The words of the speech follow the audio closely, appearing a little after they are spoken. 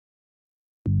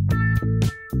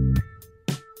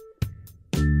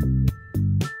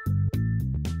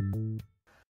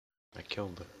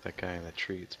killed that guy in that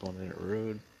tree. It's spawned in a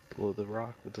road below the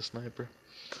rock with the sniper.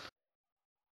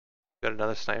 Got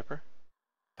another sniper?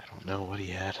 I don't know what he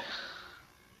had.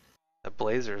 That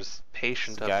Blazer's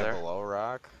patient the up guy there. below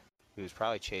rock, he was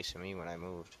probably chasing me when I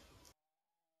moved.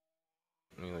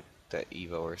 Me with that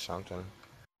Evo or something.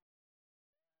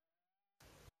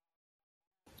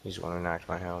 He's the one who knocked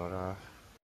my helmet off.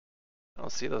 I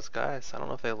don't see those guys. I don't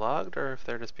know if they logged or if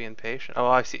they're just being patient. Oh,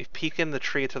 I see. Peek in the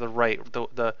tree to the right.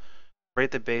 The right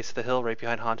at the base of the hill, right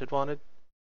behind Haunted Wanted.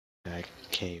 I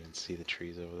can't even see the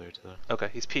trees over there to the... Okay,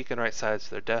 he's peeking right side, so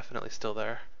they're definitely still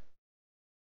there.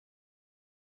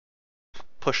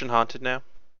 Pushing Haunted now.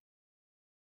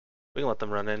 We can let them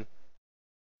run in.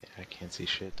 Yeah, I can't see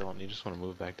shit, don't you? Just want to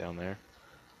move back down there.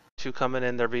 Two coming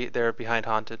in, they're behind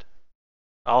Haunted.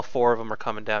 All four of them are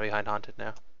coming down behind Haunted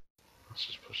now. Let's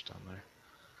just push down there.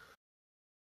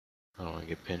 I don't want to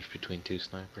get pinched between two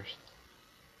snipers.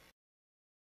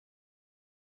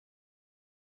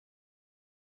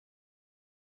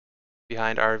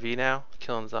 Behind RV now,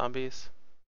 killing zombies.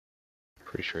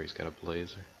 Pretty sure he's got a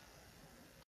blazer.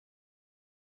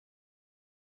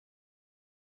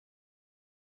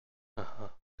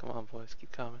 Come on, boys,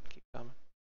 keep coming, keep coming.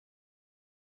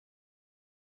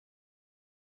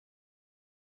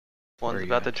 One's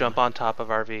about to jump on top of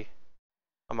RV.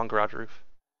 I'm on garage roof.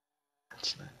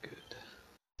 That's not good.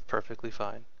 It's perfectly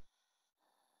fine.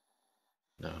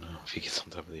 No, if he gets on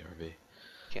top of the RV.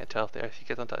 Can't tell if he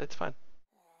gets on top. It's fine.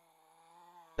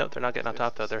 Nope, they're not getting on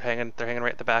top though. They're hanging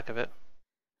right at the back of it.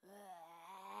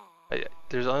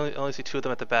 There's only see two of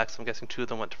them at the back, so I'm guessing two of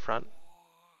them went to front.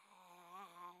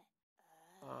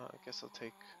 I guess I'll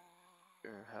take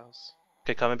your house.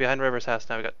 Okay, coming behind River's house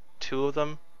now. We got two of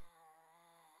them.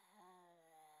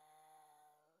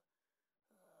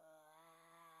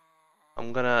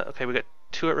 Okay, we got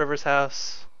two at River's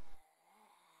house.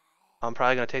 I'm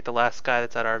probably gonna take the last guy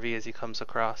that's at RV as he comes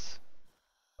across.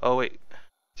 Oh wait,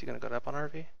 is he gonna go up on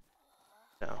RV?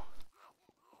 No.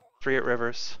 Three at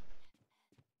Rivers.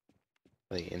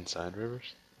 Are they inside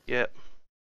Rivers? Yep.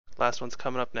 Last one's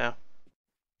coming up now.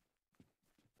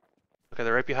 Okay,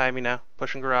 they're right behind me now,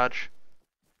 pushing garage.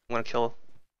 I'm gonna kill.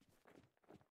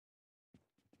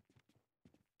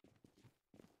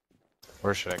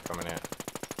 Where should I come in at?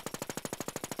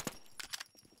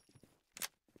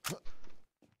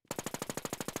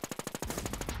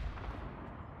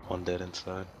 One dead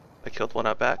inside. I killed one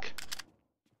out back.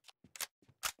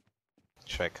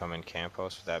 Should I come in camp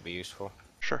post? Would that be useful?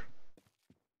 Sure.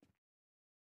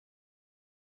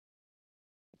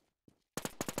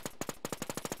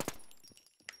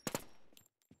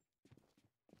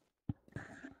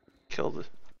 Killed it.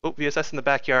 Oh, VSS in the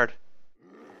backyard.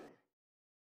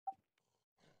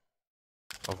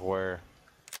 Of where?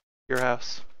 Your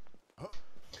house.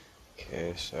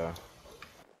 Okay, so...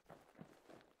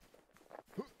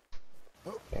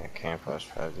 yeah, camp post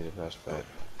probably be the best bet.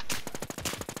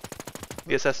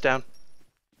 VSS down.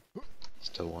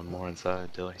 Still one more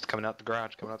inside, Dilly. He's coming out the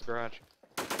garage,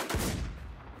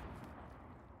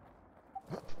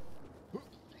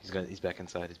 He's back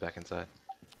inside,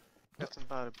 Got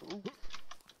somebody. Ooh.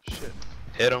 Shit.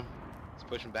 Hit him. He's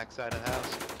pushing backside of the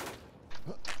house.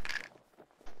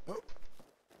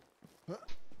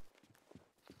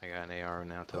 I got an AR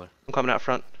now, Tiller. I'm coming out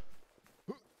front.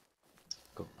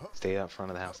 Go. Stay out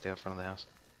front of the house,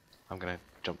 I'm gonna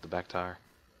jump the back tire.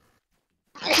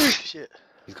 Shit.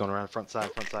 He's going around front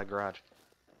side garage.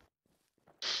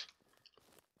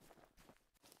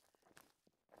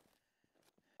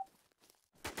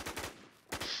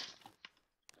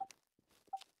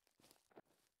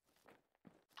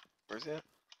 Where's he at?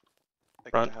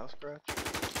 Like Front. the house garage?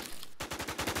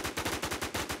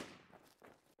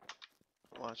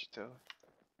 Why don't you tell?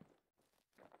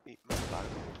 Eat my body.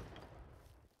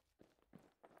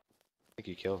 I think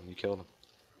you killed him.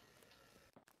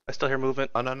 I still hear movement.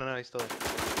 Oh no, he's still there.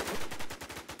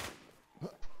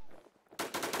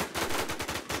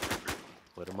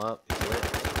 Lit him up, he's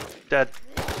lit. Dead.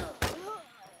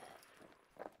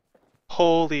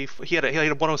 Holy he had a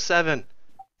 107.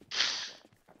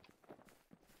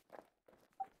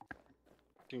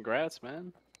 Congrats,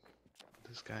 man.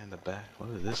 This guy in the back,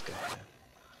 what did this guy have?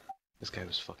 This guy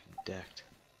was fucking decked.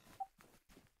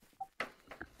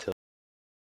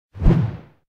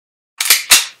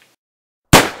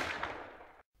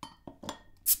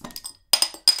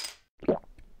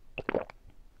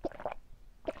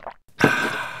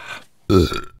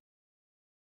 Ugh.